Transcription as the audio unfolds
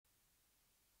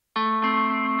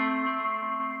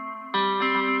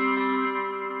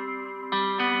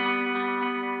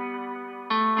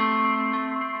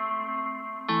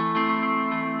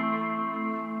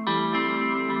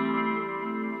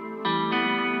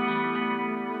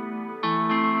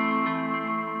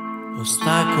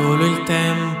Ostacolo il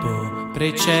tempo,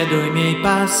 precedo i miei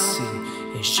passi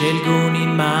e scelgo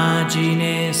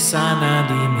un'immagine sana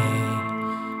di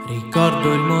me.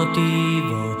 Ricordo il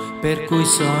motivo per cui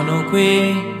sono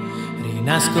qui,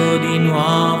 rinasco di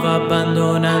nuovo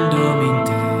abbandonandomi in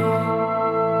te.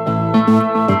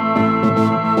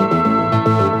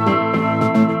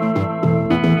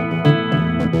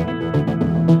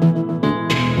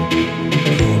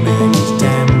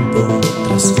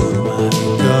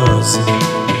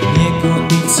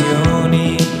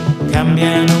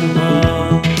 Cambiano un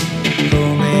po',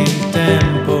 come il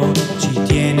tempo ci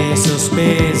tiene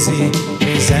sospesi,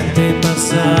 presente e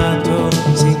passato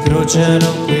si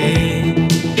incrociano qui,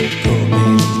 come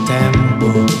il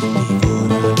tempo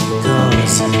divora le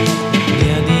cose, la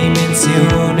mia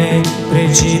dimensione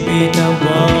precipita un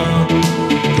po',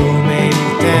 come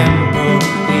il tempo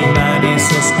rimane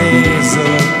sospeso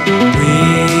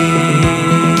qui.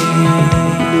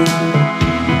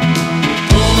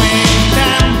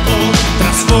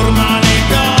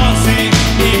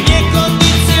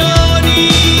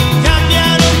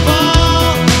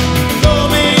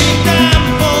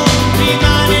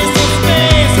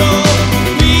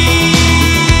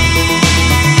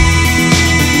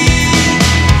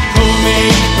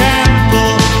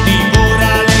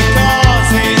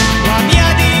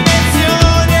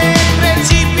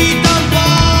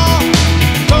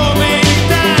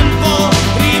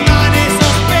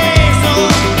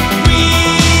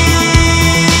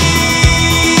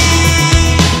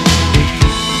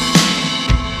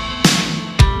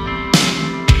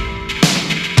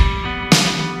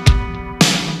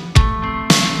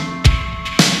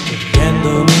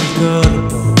 Il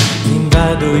corpo,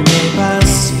 invado i miei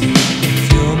passi, il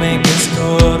fiume che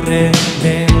scorre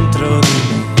dentro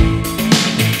di me.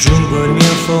 Raggiungo il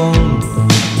mio fondo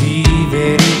di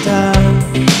verità,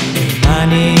 le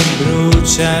mani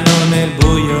bruciano